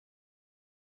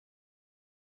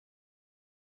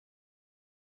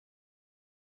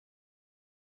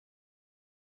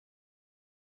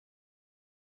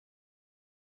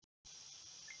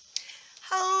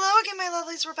Hello again, my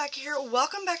lovelies. Rebecca here.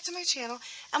 Welcome back to my channel,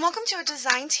 and welcome to a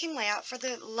design team layout for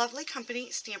the lovely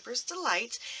company Stampers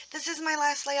Delight. This is my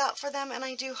last layout for them, and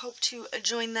I do hope to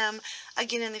join them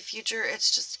again in the future.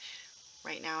 It's just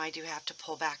right now I do have to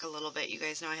pull back a little bit. You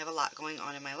guys know I have a lot going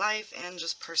on in my life, and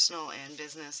just personal and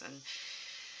business, and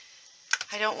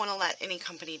I don't want to let any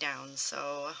company down.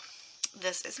 So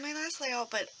this is my last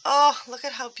layout, but oh, look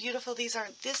at how beautiful these are.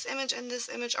 This image and this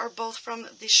image are both from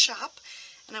the shop,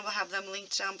 and I will have them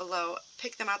linked down below.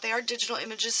 Pick them out. They are digital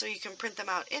images, so you can print them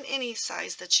out in any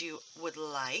size that you would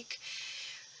like.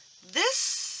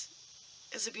 This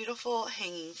is a beautiful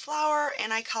hanging flower,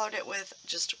 and I colored it with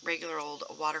just regular old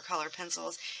watercolor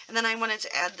pencils. And then I wanted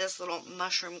to add this little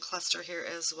mushroom cluster here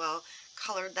as well.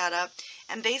 Colored that up,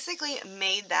 and basically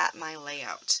made that my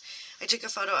layout. I took a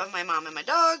photo of my mom and my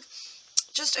dog.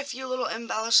 Just a few little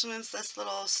embellishments. This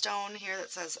little stone here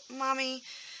that says Mommy.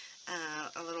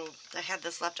 I had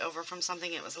this left over from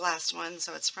something. It was the last one,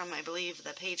 so it's from, I believe, the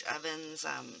Paige Evans,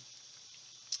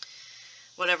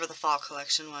 whatever the fall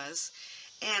collection was.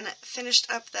 And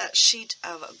finished up that sheet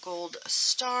of gold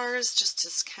stars, just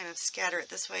to kind of scatter it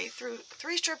this way through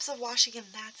 3 strips of washi, and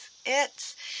that's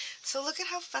it. So look at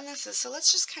how fun this is. So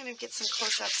let's just kind of get some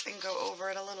close-ups and go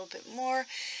over it a little bit more.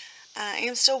 I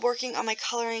am still working on my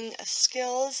coloring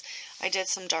skills. I did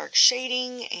some dark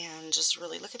shading, and just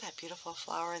really look at that beautiful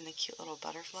flower and the cute little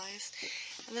butterflies.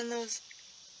 And then those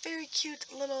very cute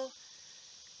little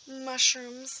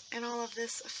mushrooms and all of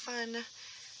this fun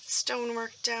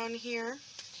stonework down here.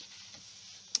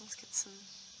 Let's get some.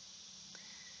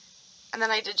 And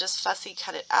then I did just fussy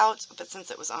cut it out, but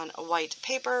since it was on a white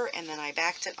paper and then I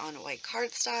backed it on white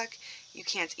cardstock, you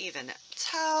can't even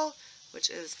tell, which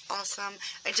is awesome.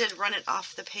 I did run it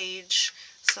off the page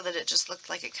so that it just looked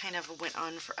like it kind of went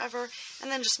on forever. And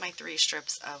then just my 3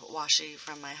 strips of washi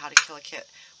from my How to Kill a Kit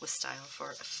with Style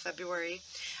for February.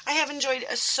 I have enjoyed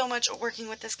so much working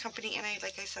with this company, and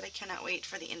like I said, I cannot wait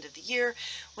for the end of the year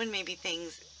when maybe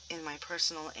things in my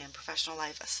personal and professional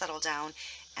life settle down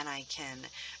and I can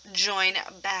join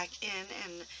back in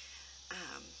and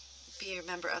be a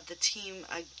member of the team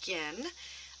again.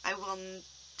 I will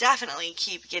definitely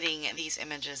keep getting these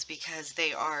images because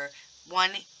they are,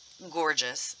 1,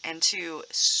 gorgeous, and 2,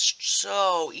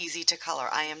 so easy to color.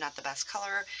 I am not the best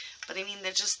colorer, but I mean,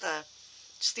 they're just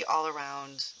the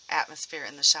all-around atmosphere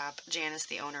in the shop. Janice,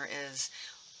 the owner, is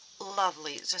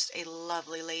lovely, just a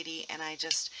lovely lady, and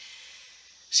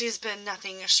she's been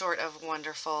nothing short of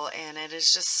wonderful, and it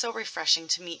is just so refreshing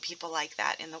to meet people like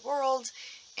that in the world.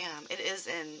 It is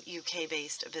an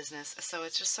UK-based business, so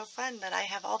it's just so fun that I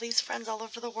have all these friends all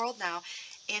over the world now,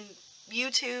 and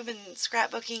YouTube and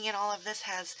scrapbooking and all of this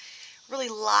has really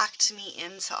locked me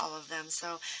into all of them.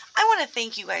 So I want to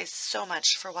thank you guys so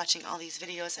much for watching all these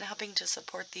videos and helping to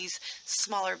support these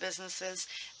smaller businesses.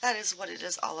 That is what it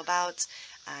is all about.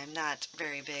 I'm not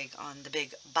very big on the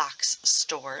big box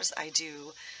stores. I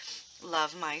do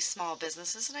love my small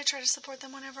businesses, and I try to support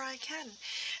them whenever I can.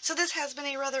 So this has been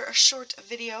a rather short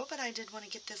video, but I did want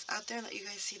to get this out there and let you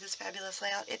guys see this fabulous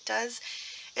layout. It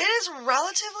is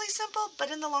relatively simple, but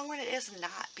in the long run it is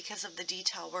not, because of the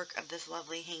detail work of this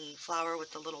lovely hanging flower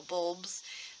with the little bulbs,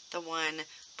 the one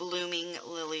blooming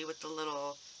lily with the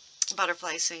little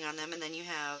butterflies sitting on them, and then you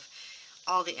have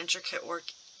all the intricate work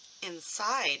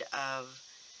inside of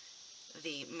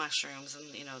the mushrooms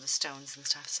and, you know, the stones and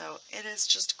stuff. So it is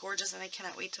just gorgeous, and I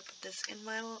cannot wait to put this in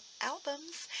my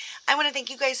albums. I want to thank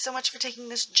you guys so much for taking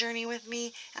this journey with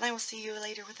me, and I will see you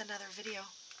later with another video.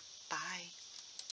 Bye.